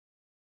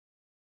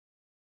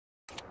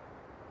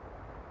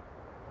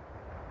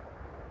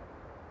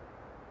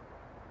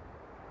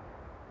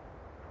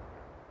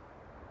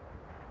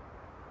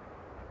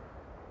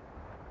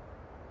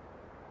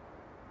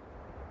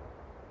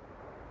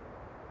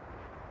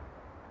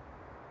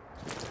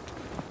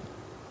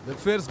The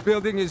first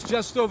building is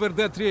just over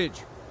that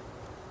ridge.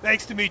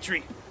 Thanks,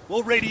 Dimitri.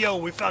 We'll radio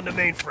when we found the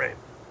mainframe.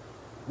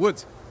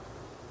 Woods,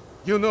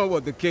 you know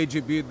what the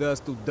KGB does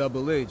to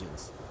double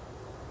agents.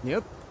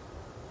 Yep.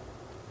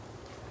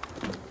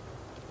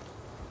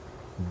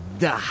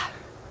 Da.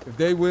 If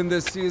they win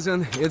this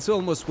season, it's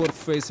almost worth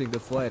facing the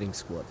firing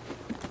squad.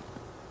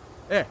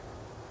 Eh,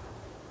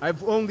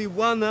 I've only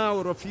 1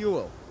 hour of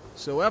fuel.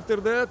 So after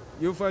that,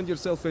 you find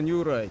yourself a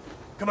new ride.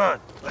 Come on,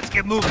 let's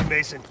get moving,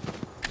 Mason.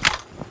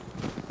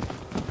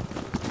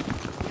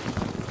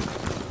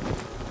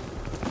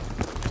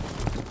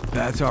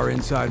 That's our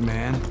inside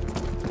man.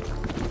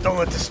 Don't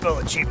let the smell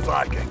of cheap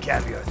vodka and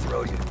caviar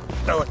throw you.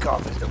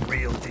 Belikov is the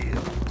real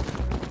deal.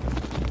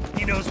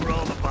 He knows where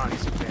all the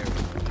bodies are buried.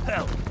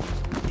 Hell,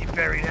 he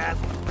buried half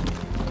of them.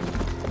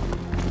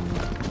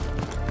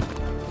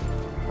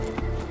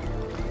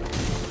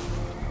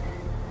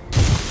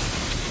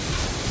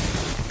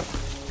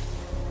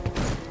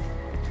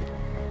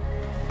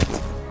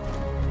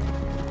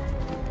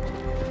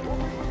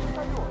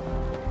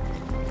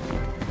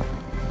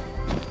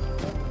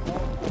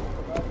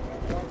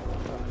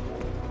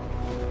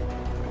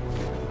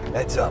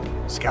 Heads up.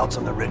 Scouts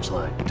on the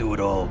ridgeline. Do it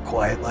all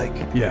quiet-like?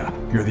 Yeah,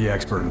 you're the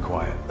expert in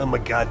quiet. I'm a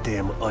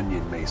goddamn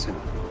onion, Mason.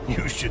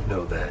 You should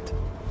know that.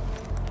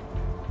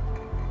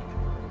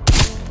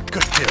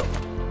 Good kill.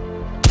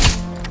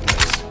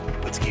 Nice.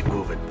 Let's keep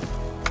moving.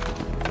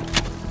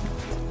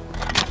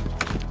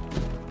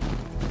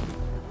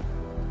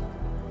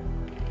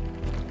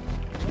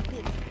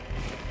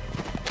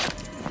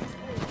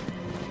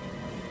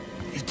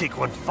 You take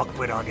one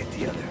fuckwit, I'll get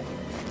the other.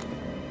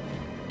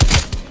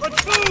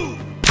 Let's move!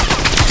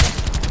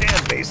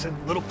 Damn, Mason.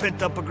 Little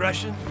pent-up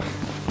aggression?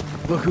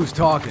 Look who's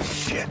talking.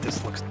 Shit,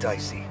 this looks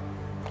dicey.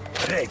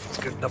 But hey, if it's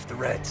good enough, the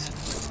Reds.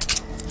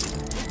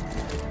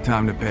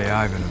 Time to pay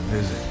Ivan a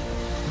visit.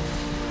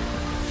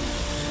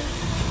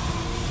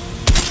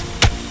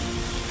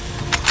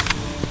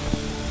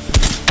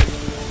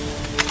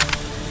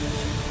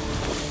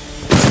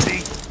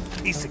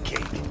 See? Piece of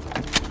cake.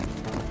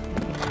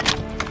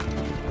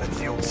 That's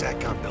the old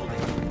SATCOM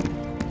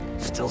building.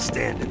 Still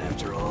standing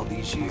after all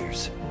these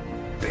years.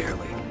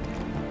 Barely.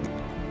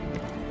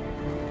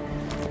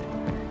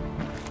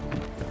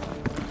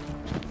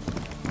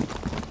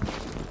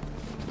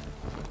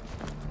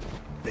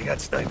 They got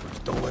snipers.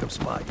 Don't let them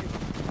spot you.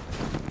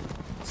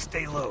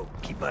 Stay low.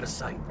 Keep out of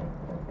sight.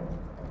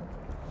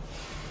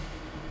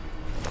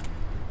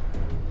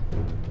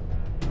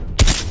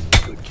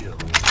 Good kill.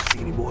 See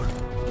any more?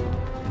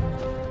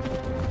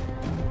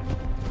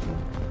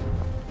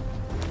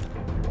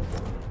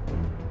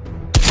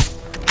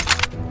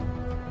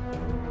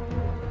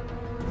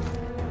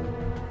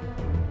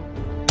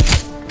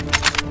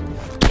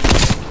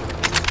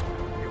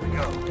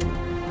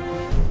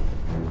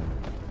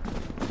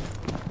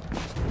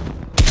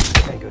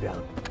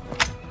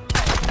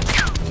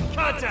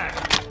 Contact!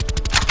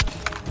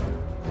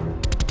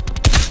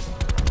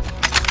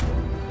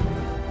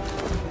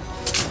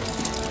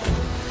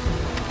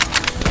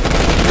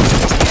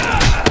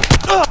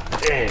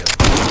 Damn,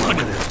 look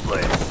at this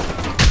place.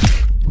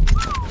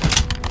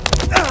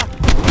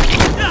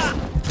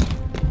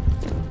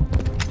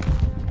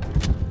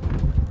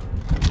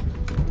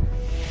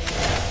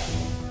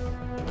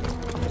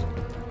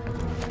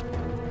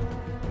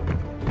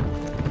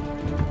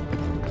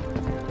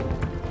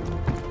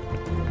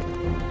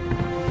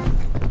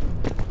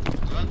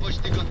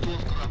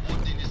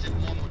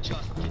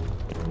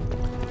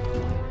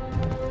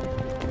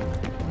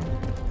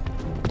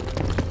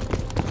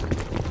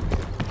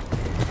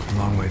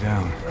 Long way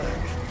down.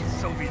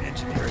 Soviet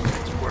engineering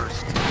at its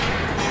worst. They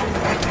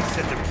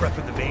said they're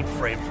prepping the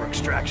mainframe for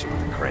extraction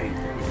with the crane.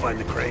 We find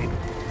the crane, we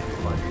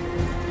find it.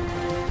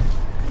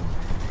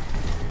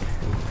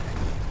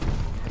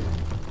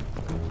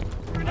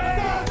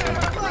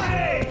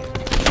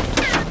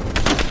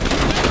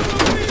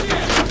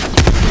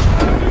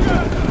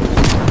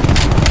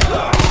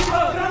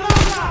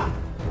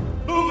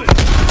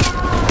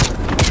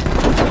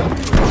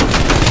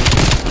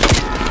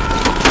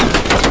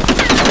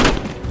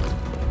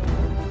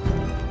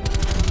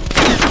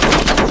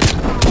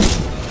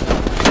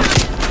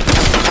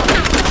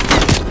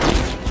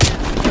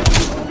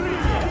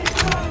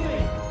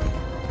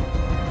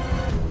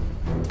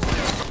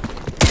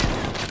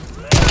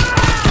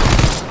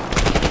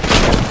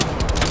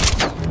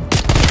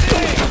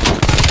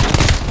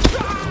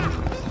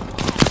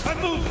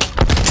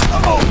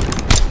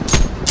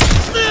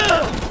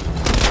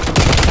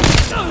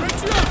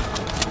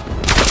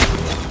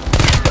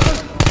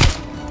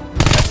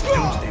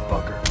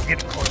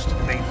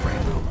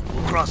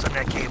 Cross on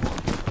that cable.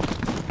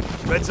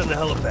 Red's on the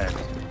helipad.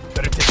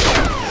 Better take it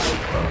out real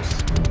close.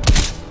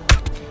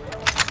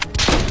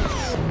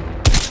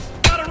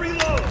 Gotta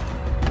reload!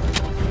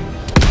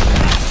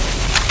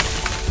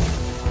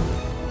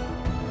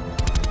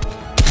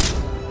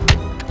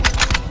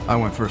 I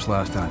went first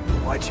last time.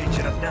 Why change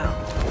it up now?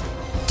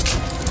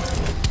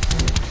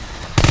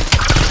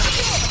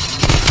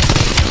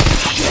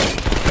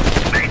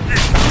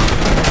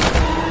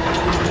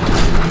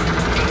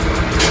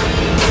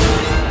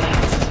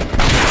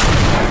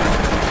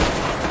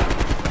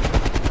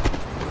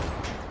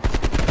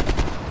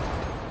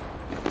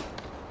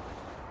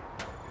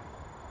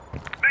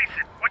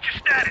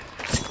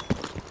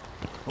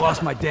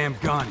 Lost my damn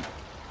gun.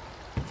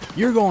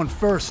 You're going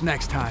first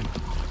next time.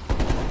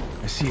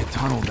 I see a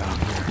tunnel down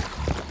here.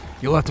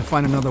 You'll have to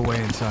find another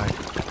way inside.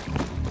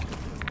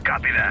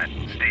 Copy that.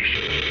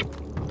 Station.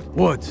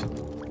 Woods.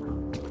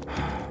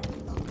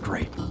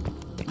 Great.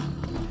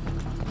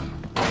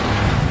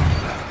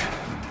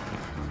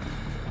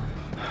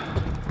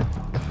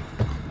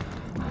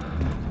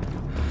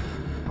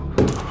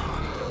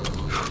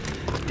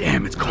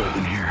 Damn, it's cold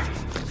in here.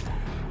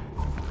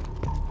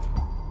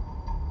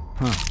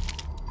 Huh.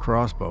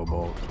 Crossbow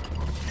bolt.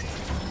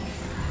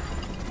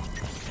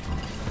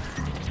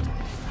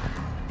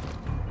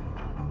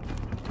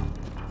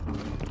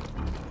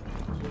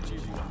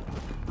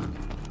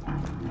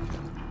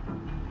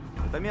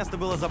 Это место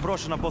было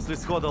заброшено после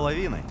схода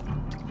лавины.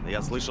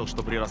 Я слышал,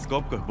 что при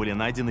раскопках были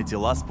найдены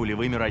тела с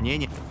пулевыми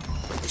ранениями.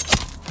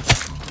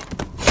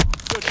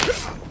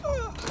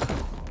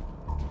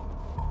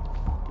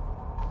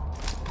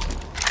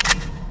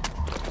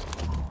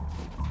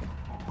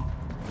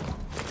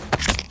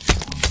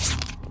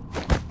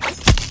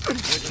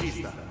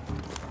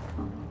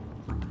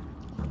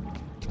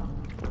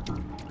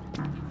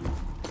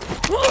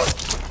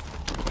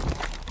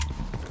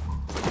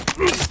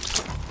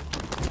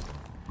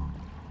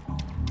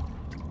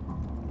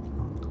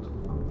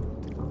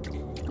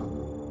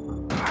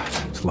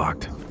 It's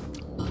locked.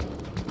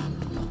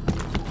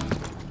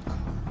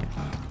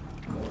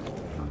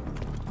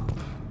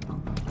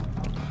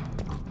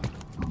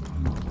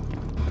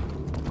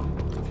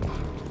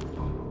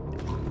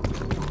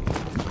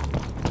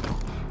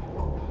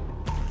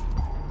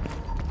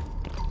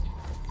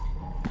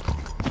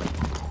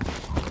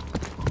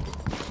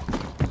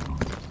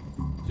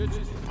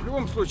 В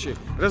любом случае,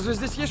 разве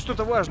здесь есть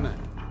что-то важное?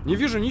 Не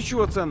вижу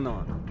ничего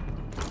ценного.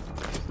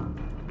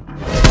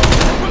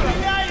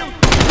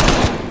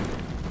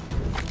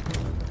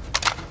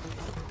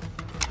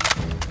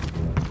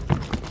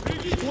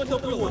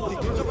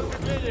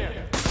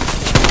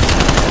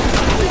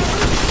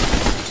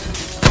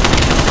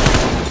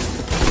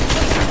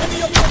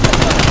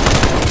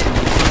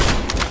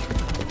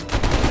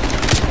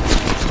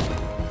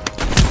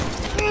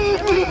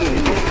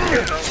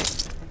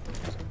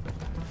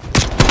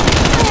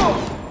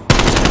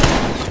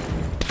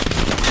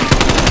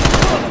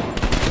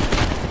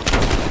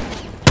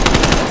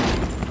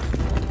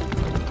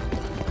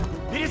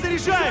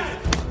 Перезаряжаюсь!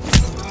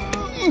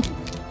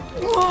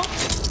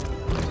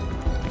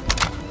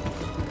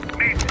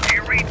 Mason, do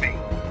you read me?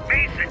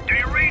 Mason, do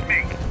you read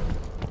me?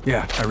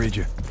 Yeah, I read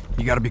you.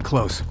 You gotta be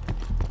close.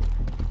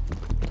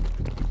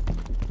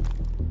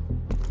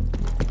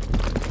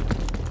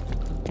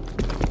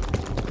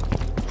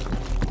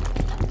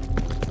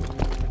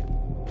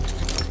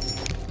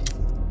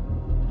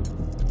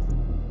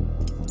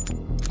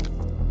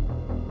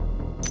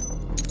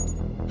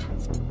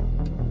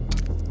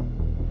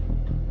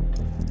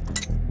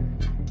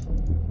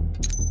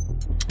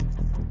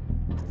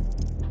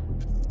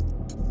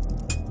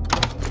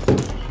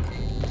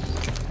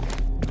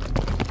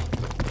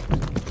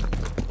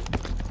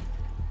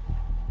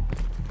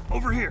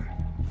 Over here.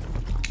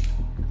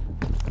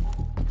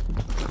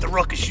 With the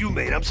ruckus you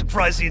made, I'm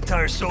surprised the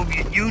entire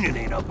Soviet Union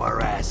ain't up our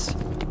ass.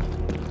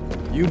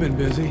 You've been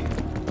busy.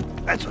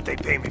 That's what they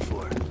pay me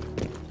for.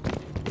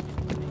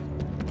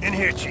 In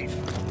here, Chief.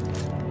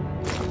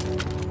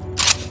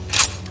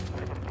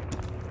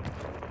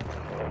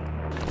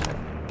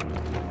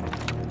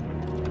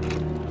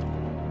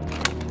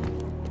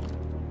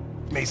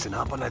 Mason,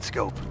 hop on that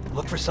scope.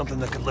 Look for something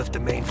that could lift the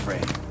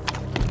mainframe.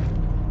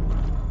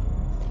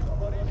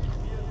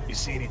 You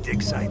see any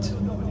dig sites?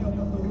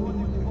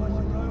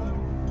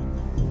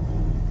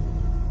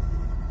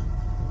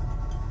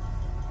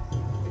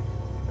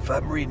 If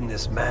I'm reading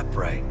this map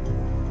right,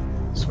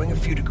 swing a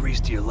few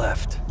degrees to your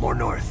left, more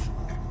north.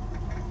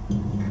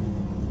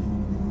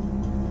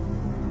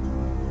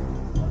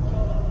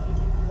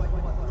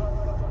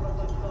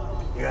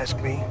 You ask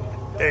me,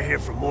 they're here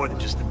for more than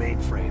just the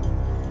mainframe.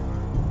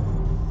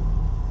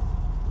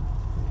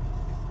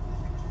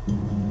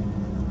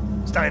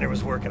 Steiner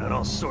was working on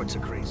all sorts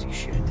of crazy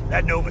shit.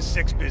 That Nova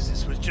 6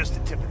 business was just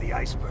the tip of the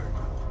iceberg.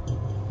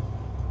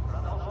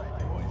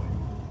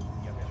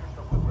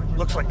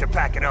 Looks like they're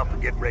packing up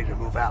and getting ready to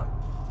move out.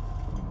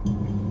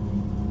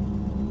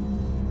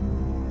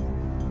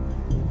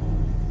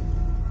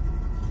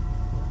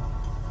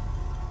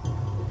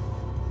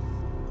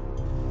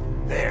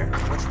 There,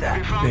 what's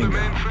that? Bingo.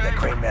 That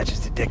crane matches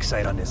the dig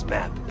site on this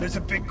map. There's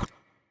a big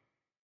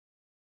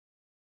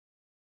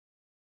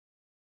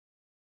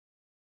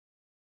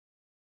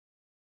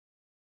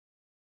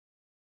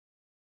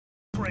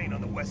crane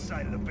on the west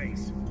side of the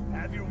base.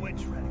 Have your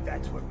winch ready.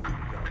 That's where we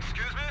can go.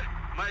 Excuse me?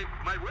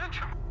 My winch?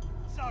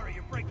 Sorry,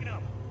 you're breaking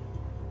up.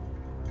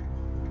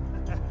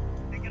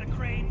 They got a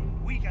crane,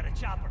 we got a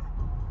chopper.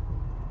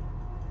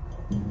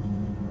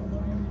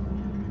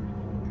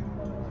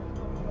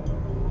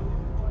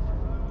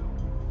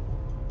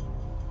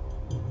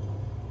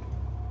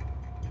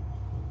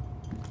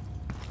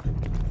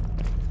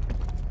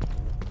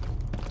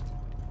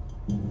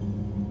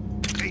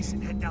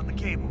 Mason, head down the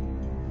cable.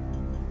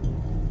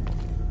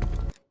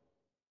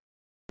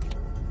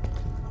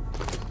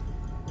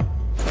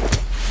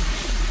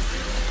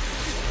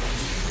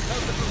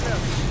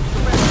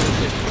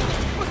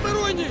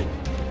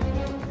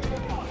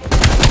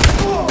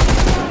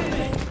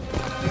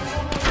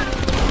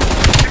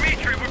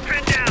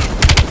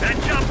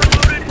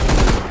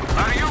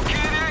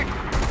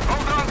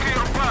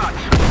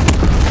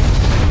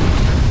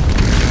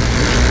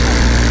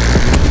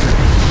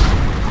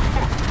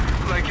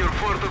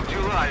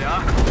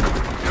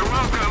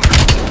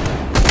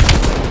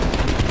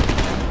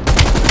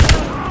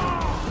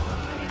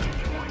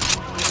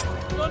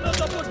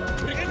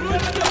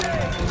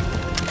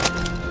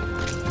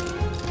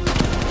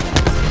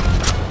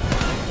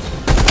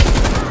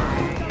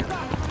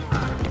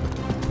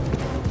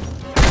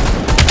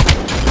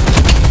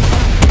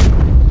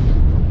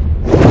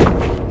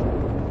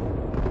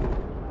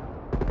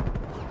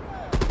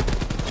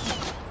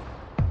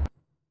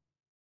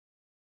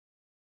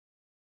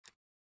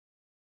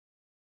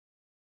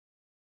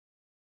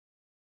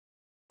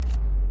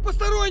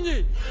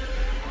 Посторонний!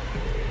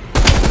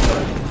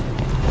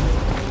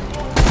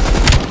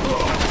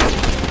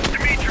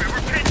 Dimitri,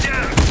 we're pinned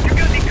down. You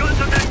got any guns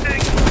on that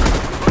thing?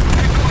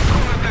 It was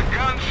called a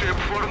gunship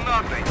for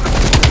nothing.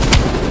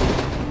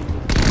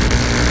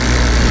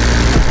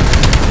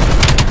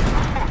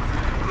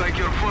 Like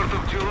your 4th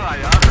of July,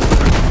 huh?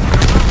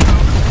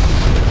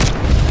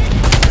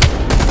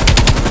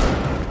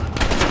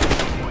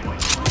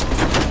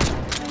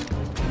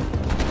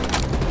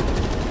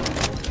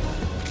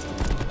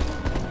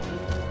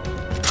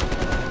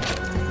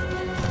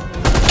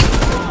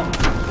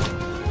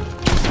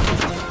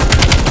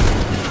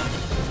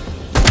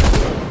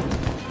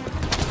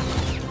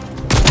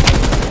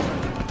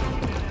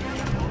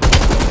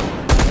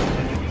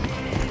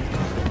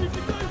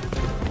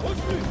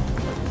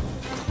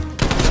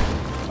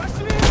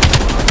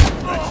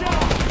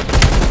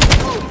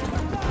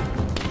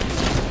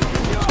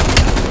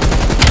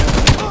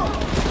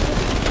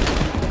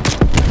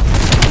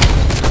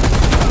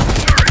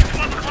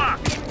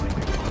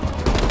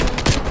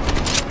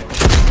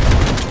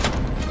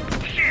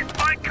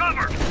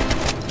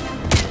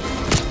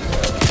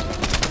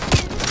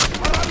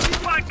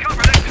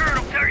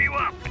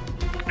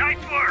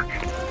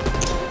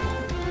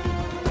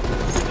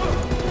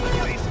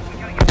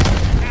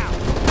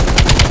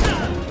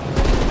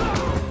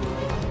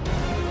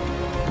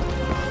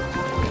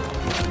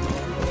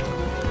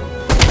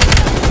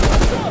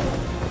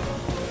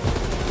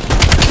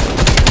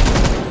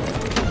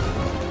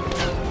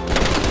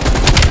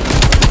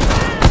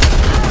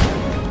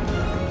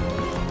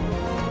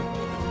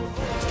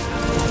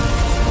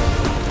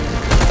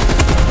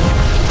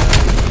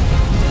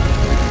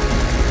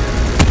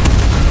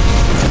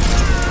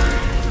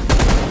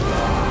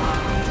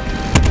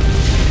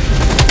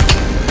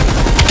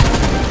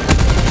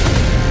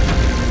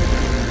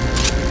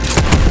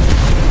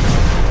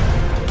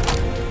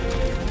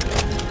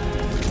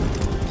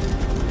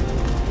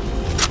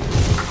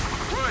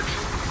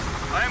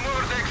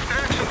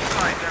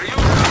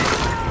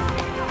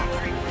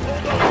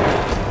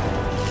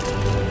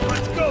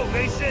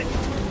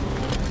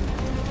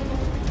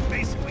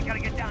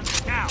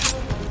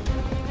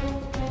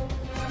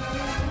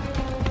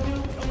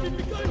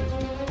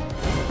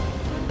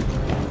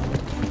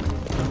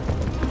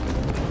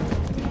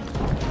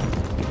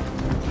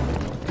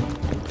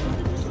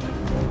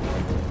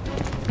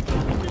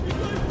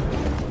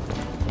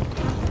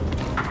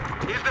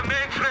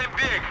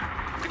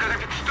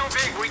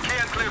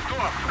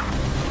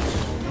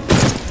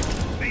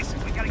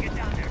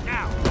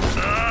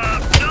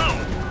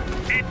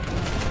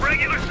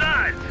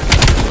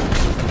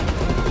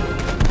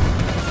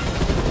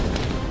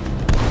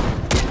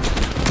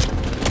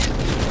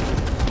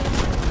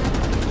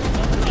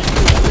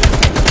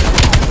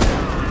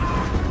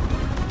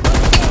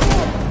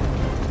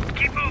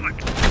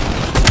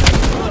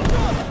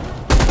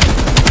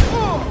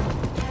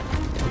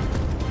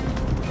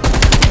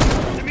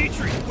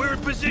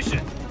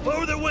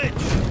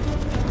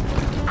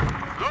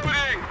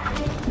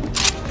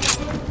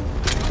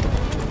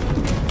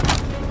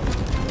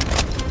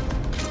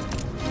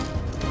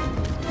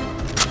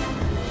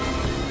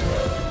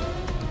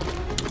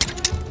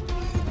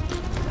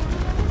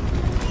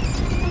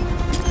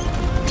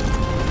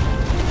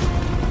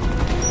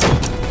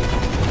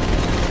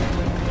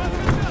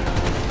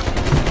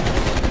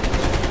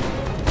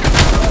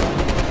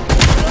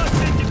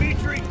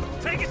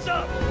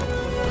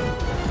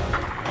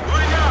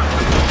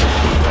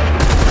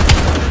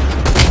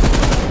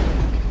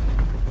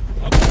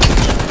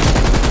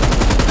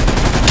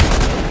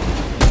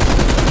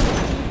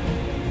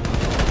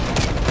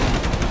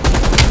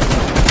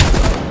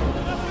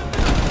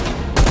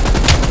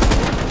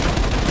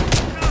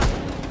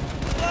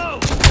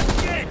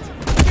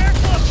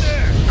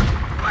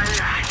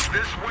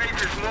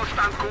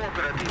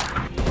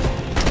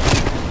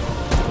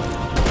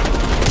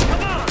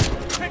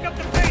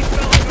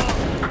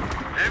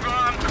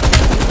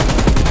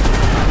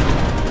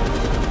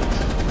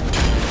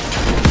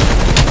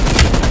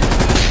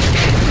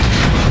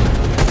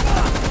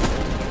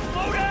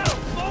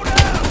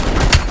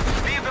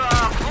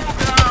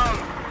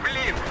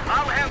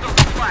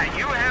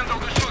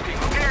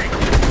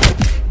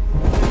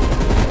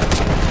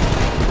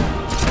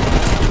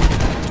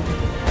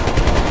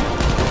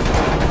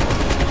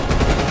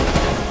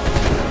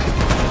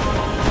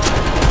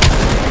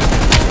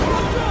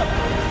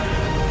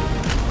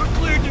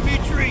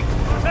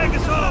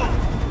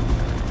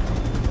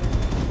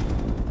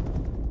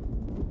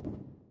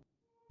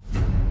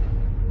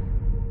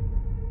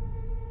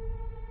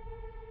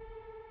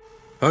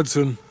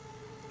 Hudson.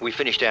 We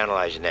finished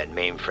analyzing that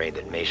mainframe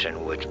that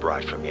Mason Woods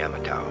brought from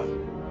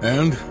Yamato.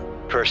 And?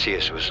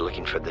 Perseus was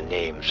looking for the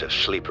names of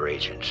sleeper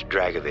agents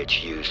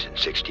Dragovich used in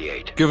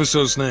 68. Give us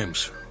those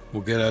names.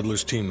 We'll get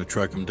Adler's team to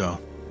track them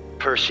down.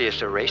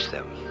 Perseus erased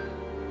them.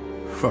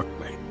 Fuck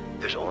me.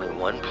 There's only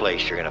one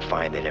place you're gonna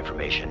find that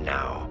information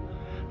now.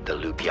 The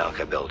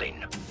Lubyanka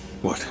building.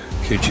 What?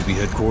 KGB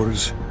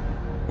headquarters?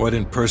 Why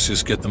didn't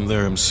Perseus get them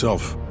there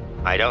himself?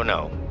 I don't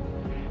know.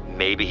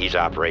 Maybe he's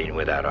operating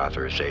without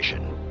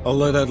authorization. I'll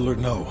let Adler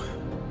know.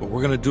 But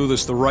we're gonna do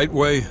this the right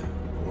way,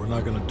 or we're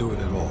not gonna do it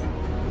at all.